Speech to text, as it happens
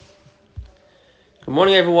Good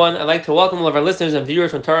morning, everyone. I'd like to welcome all of our listeners and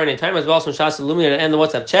viewers from Torah Anytime, as well as from Shas Illuminated and the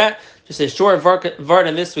WhatsApp chat. Just a short vart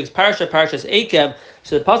in this week's Parsha, Parsha-Eikev.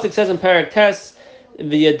 So the pasuk says in Parak Tes,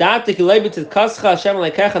 "V'yadati kilebitit kascha Hashem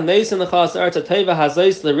lekecha neisin lechas arta teva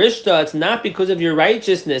hazois l'rishta." It's not because of your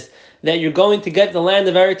righteousness that you're going to get the land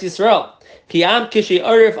of Eretz Yisrael. Ki am kishi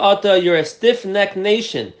arif ata, you're a stiff-necked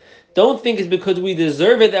nation. Don't think it's because we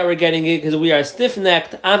deserve it that we're getting it, because we are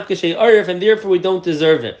stiff-necked, am kishi arif, and therefore we don't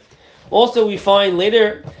deserve it. Also, we find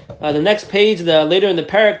later, the next page, later in the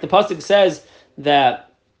parak, the pasuk says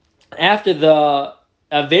that after the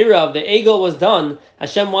avera of the egel was done,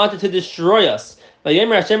 Hashem wanted to destroy us.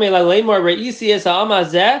 They're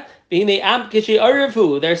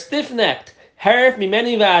stiff-necked.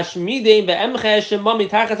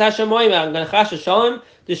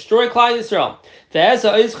 Destroy Klal Yisrael.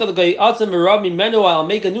 I'll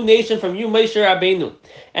make a new nation from you, Moshe Rabbeinu.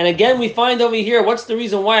 And again, we find over here, what's the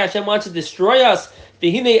reason why Hashem wants to destroy us?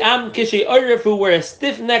 We're a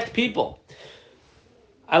stiff-necked people.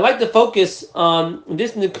 I like to focus on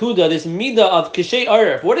this nekuda, this midah of kishei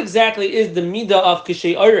arif. What exactly is the midah of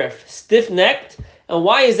kishei arif? Stiff-necked? And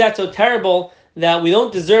why is that so terrible that we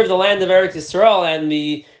don't deserve the land of Eretz Yisrael and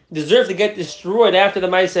we deserve to get destroyed after the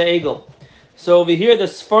Maisa Egel? So over here, the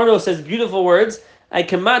Sforno says beautiful words. I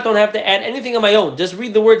don't have to add anything on my own. Just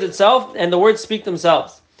read the words itself, and the words speak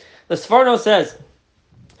themselves. The Sforno says,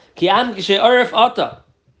 Ki am gishay arif ata.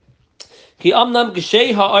 Ki amnam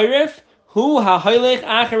gishay ha'arif, hu ha'haylech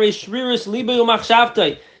acharei shrirus liba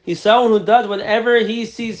umachshavtai. He's someone who does whatever he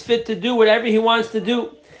sees fit to do, whatever he wants to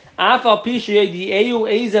do. Afal pishay di'eu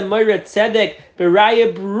eza mayra tzedek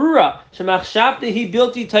beraya brura shemachshavtai he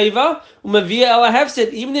bilti taiva umavia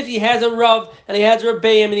elahefset. Even if he has a rav and he has a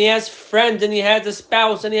rebbeim and he has friends and he has a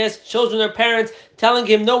spouse and he has children or parents telling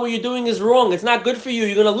him, no, what you're doing is wrong, it's not good for you,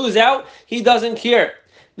 you're going to lose out, he doesn't care.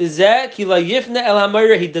 He does not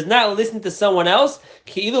listen to someone else.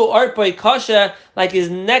 Like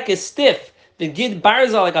his neck is stiff. The gid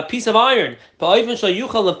barza, like a piece of iron. He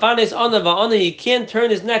can't turn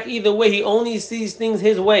his neck either way. He only sees things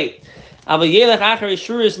his way. Arif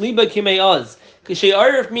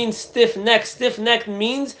means stiff neck. Stiff neck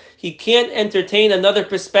means he can't entertain another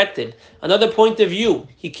perspective, another point of view.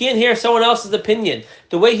 He can't hear someone else's opinion.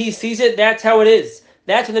 The way he sees it, that's how it is.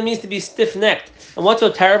 That's what it means to be stiff-necked. And what's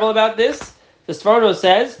so terrible about this? The Sforno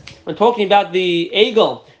says, when talking about the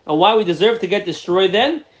Egel and why we deserve to get destroyed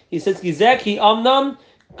then, he says, Gizek hi amnam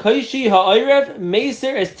kaishi ha'orev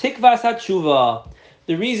meiser es tikvas hatshuva.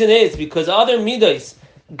 The reason is because other midos,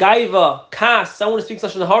 gaiva, kas, someone who speaks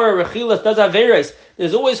lashon hara, rechilas, does averes,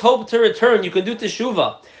 there's always hope to return. You can do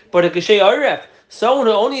teshuva. But a kishei oref, someone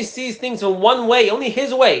who only sees things from one way, only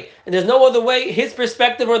his way, and there's no other way, his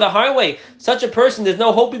perspective or the highway, such a person, there's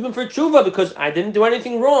no hope even for tshuva because I didn't do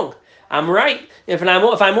anything wrong. I'm right. If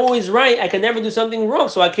I'm always right, I can never do something wrong,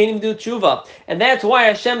 so I can't even do tshuva. And that's why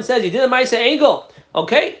Hashem says, you did a Maisa Egel.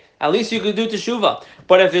 Okay, at least you could do teshuva.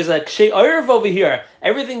 But if there's a kshei arif over here,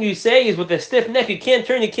 everything you say is with a stiff neck, you can't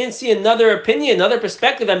turn, you can't see another opinion, another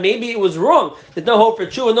perspective, and maybe it was wrong. There's no hope for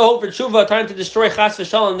tshuva, time to destroy chas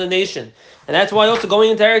v'shalom the nation. And that's why also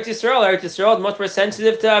going into Eretz Yisrael is much more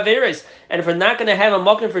sensitive to averes. And if we're not going to have a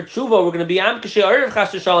makom for tshuva, we're going to be am kshei arif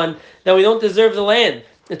chas v'shalom, then we don't deserve the land.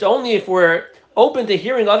 It's only if we're open to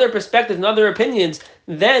hearing other perspectives and other opinions,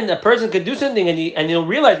 then a person could do something and he'll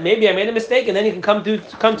realize maybe I made a mistake, and then he can come to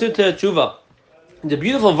tshuva. The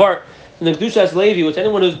beautiful Vort from the Kedushas Levi, which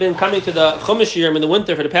anyone who's been coming to the Chumash Yom in the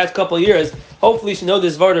winter for the past couple of years, hopefully should know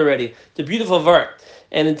this Vort already. The beautiful Vort.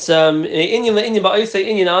 And it's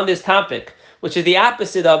Inyan on this topic, which is the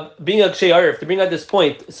opposite of being a Kshei Arif, to bring out this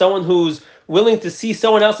point, someone who's willing to see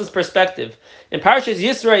someone else's perspective. In Parshas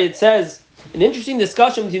Yisrael it says, an interesting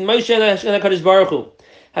discussion between Moshe and HaKadosh Baruch Hu.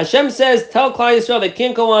 Hashem says, tell Klal Yisrael they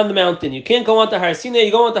can't go on the mountain. You can't go on to Har Sinai. You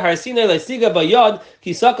go on to Har Sinai, Leisiga Bayad,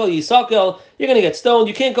 Kisakal, Yisakel. You're going to get stoned.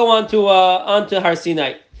 You can't go onto Har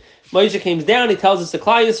Sinai. Moshe comes down. He tells us to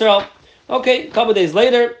Klal Yisrael. Okay, a couple of days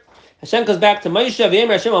later, Hashem comes back to Moshe.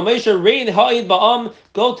 V'yemer Hashem al Moshe, read ha'id ba'am.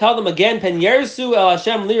 Go tell them again. Pen yersu el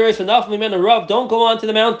Hashem li'reis v'naf mimenu rav. Don't go on to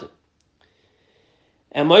the mountain.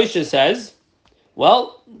 And Moshe says,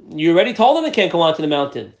 well, you already told them they can't go on to the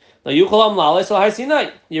mountain. You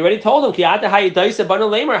already told them.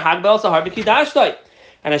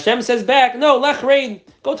 And Hashem says back, no, lech rein,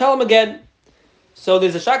 go tell them again. So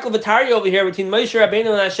there's a shakel v'tari over here between Moshe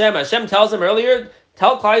Rabbeinu and Hashem. Hashem tells him earlier,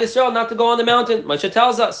 tell Klal Yisrael not to go on the mountain. Moshe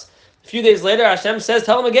tells us. A few days later, Hashem says,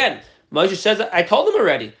 tell him again. Moshe says, I told them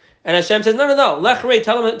already. And Hashem says, no, lech rein,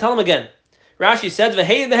 tell them again. Rashi said,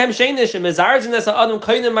 "V'hei v'hem sheinish mezarzin as adam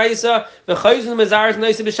koinen ma'isa v'chayzin mezarzin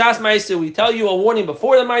ma'isa b'shas ma'isa." We tell you a warning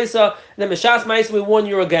before the ma'isa, and then b'shas ma'isa we warn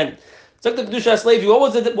you again. Zok the Kedushas Levi.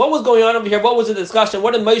 What was going on over here? What was the discussion?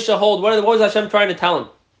 What did Moshe hold? What was Hashem trying to tell him?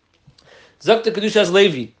 Zok the Kedushas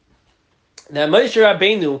Levi. That Moshe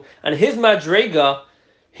Rabbeinu and his madrega,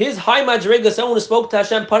 his high madrega, someone who spoke to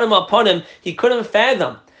Hashem, panim upon him, he couldn't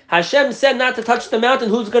fathom. Hashem said not to touch the mountain.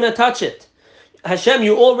 Who's going to touch it? Hashem,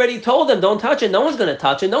 you already told them, don't touch it. No one's going to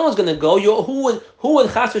touch it. No one's going to go. Who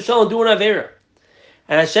would chas v'shalom do an avera?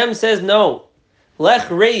 And Hashem says, no. Lech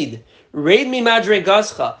raid me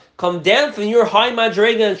madregascha. Come down from your high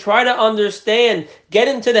madrega and try to understand. Get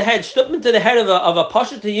into the head, slip into the head of a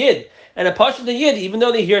pasha yid. And a pasha yid, even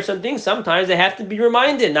though they hear something, sometimes they have to be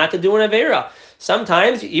reminded not to do an avera.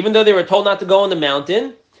 Sometimes, even though they were told not to go on the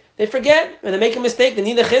mountain, they forget and they make a mistake. They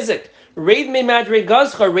need a chizik. Raid me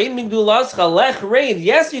madregazcha, raid me gdulazcha, lech raid.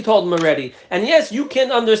 Yes, you told them already. And yes, you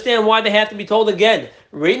can understand why they have to be told again.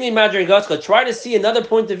 Raid me madregazcha. Try to see another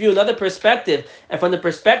point of view, another perspective. And from the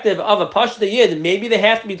perspective of a pashta yid, maybe they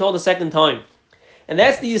have to be told a second time. And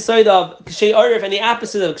that's the side of kshei arif and the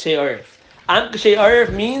opposite of kshei arif. Kshei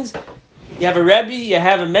arif means you have a rebbe, you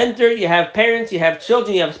have a mentor, you have parents, you have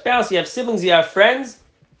children, you have spouse, you have siblings, you have friends,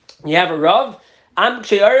 you have a rav.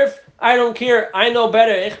 Kshei arif. I don't care. I know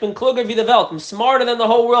better. Ich bin kluger wie die Welt. I'm smarter than the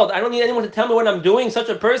whole world. I don't need anyone to tell me what I'm doing. Such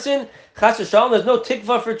a person, chas v'shalom, there's no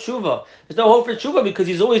tikva for tshuva. There's no hope for tshuva because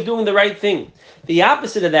he's always doing the right thing. The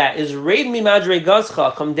opposite of that is raid mi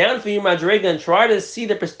madregazcha. Come down for your madrega and try to see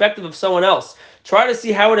the perspective of someone else. Try to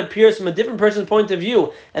see how it appears from a different person's point of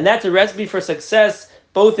view. And that's a recipe for success,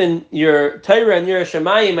 both in your Torah and your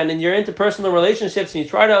Shemayim and in your interpersonal relationships, and you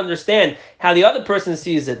try to understand how the other person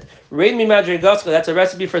sees it. Read me madregaska, that's a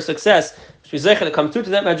recipe for success. To come to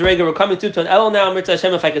that madrega, we're coming to an Elul now, Mirza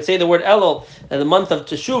Hashem, if I could say the word Elul, in the month of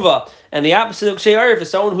Teshuvah. And the opposite of Kshei Arif is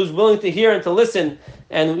someone who's willing to hear and to listen,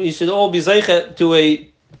 and we should all be zeicha to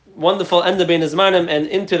a wonderful end of Bein Hazmanim and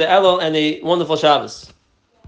into the Elul and a wonderful Shabbos.